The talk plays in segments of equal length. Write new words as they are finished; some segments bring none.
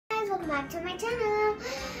welcome back to my channel.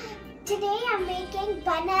 Today I'm making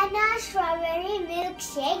banana strawberry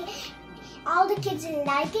milkshake. All the kids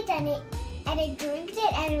like it and I drank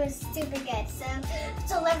it and it was super good.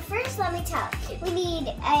 So first let me tell. We need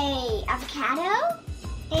a avocado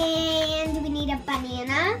and we need a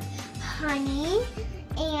banana, honey,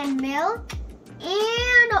 and milk,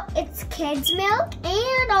 and it's kids milk,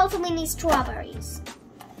 and also we need strawberries.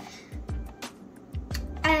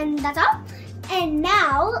 And that's all. And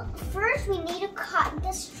now, first we need to cut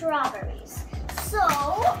the strawberries. So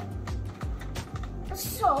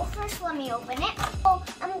first let me open it. So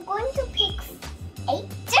I'm going to pick 8,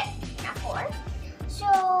 not 4.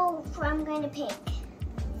 So I'm going to pick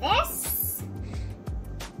this,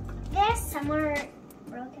 some are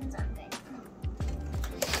broken, something.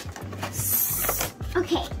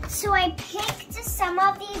 Okay, so I picked some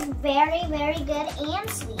of these very, very good and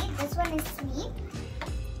sweet. This one is sweet.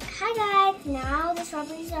 Hi guys, now the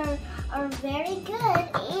strawberries are very good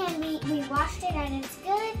and we washed it and it's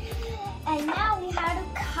good. And now we have to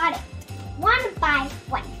cut it one by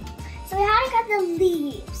one. So we have to cut the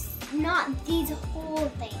leaves, not these whole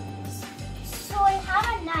things. So I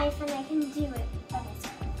have a knife and I can do it by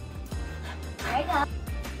myself. There we go.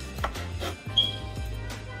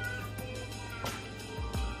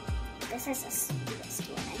 This is the sweetest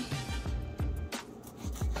one.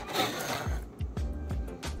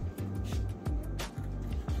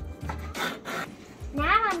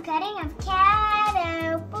 Now I'm cutting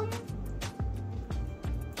avocado. Boom.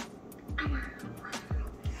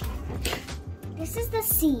 This is the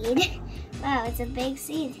seed. Wow, it's a big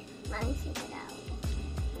seed. Let me take it out.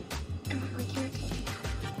 We can't take it out.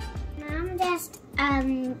 Now I'm just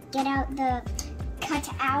cut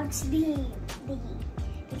out the skin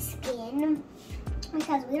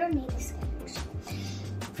because we don't need the skin.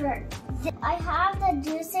 I have the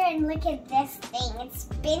juicer and look at this thing. It's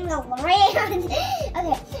spinning around.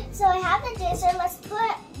 Okay, so I have the juicer. Let's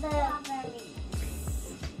put the strawberries.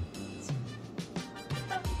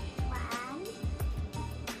 1,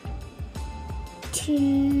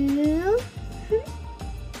 2.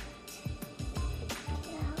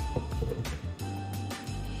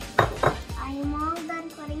 I am all done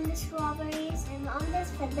putting the strawberries and on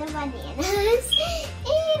this put the bananas.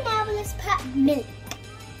 And now let's put milk.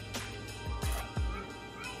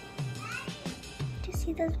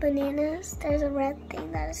 See those bananas? There's a red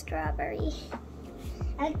thing that is strawberry.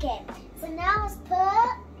 Okay, so now let's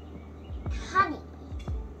put honey.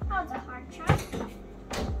 That was a hard try.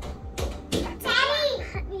 Daddy!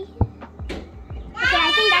 Honey. Okay,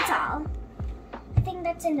 I think that's all. I think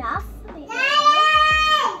that's enough. Daddy!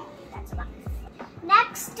 That's enough.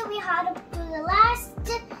 Next, we have to do the last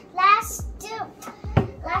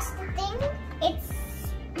thing. It's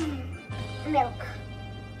milk.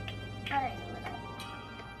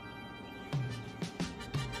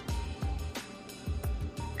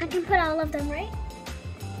 I can put all of them, right?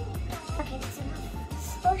 Okay, that's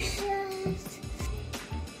enough. Oh, shit.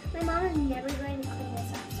 My mom is never going to clean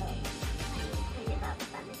this up, so I clean it up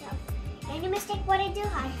by myself. Any mistake what I do,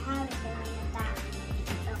 I have it doing that.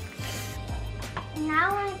 So. Now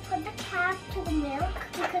I put the cap to the milk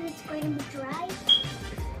because it's going to be dry.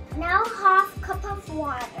 Now 1/2 cup of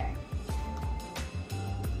water.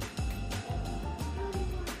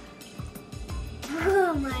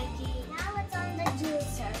 Oh my God. Now it's on the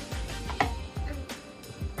juicer.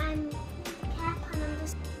 I'm cap on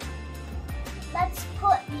this.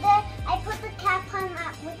 I put the cap on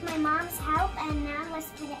with my mom's help, and now let's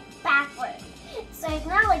put it backward. So it's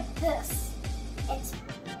not like this. It's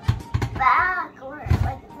backward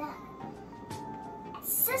like that.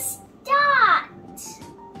 It's a start.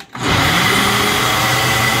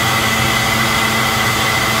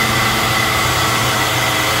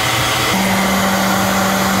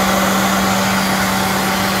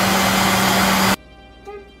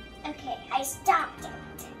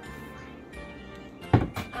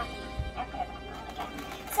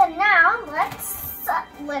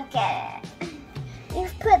 Look at it.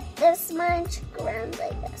 You've put this much ground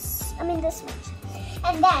like this. I mean this much.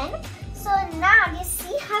 And then, so now you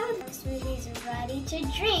see how the smoothie is ready to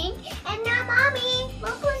drink. And now mommy,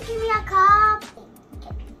 look, please give me a cup.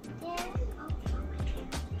 There.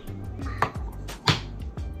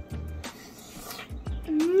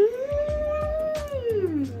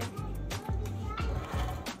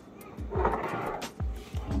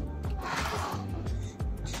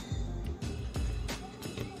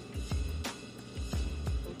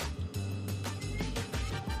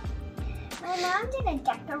 My mom did a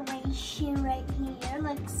decoration right here.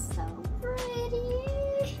 Looks so pretty.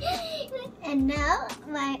 And now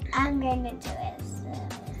I'm going to do it. So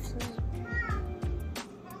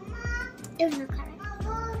There's no color.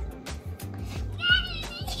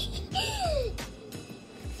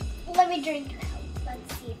 Let me drink now.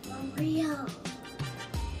 Let's see if I'm real.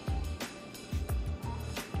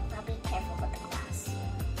 I'll be careful with the glass.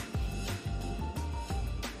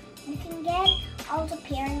 You can get all the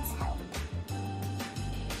parents' help.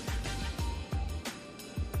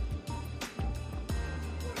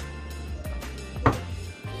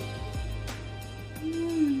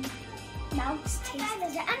 Now it's tasty.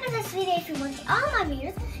 That's the end of this video. If you want all my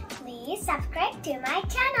videos, please subscribe to my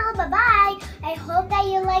channel. Bye bye. I hope that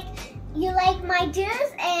you like my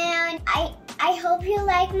juice, and I hope you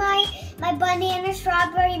like my banana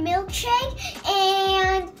strawberry milkshake,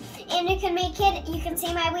 and you can make it. You can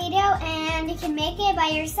see my video, and you can make it by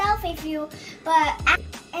yourself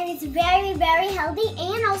and it's very, very healthy,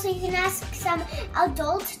 and also you can ask some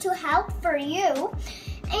adults to help for you.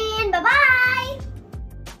 And bye bye.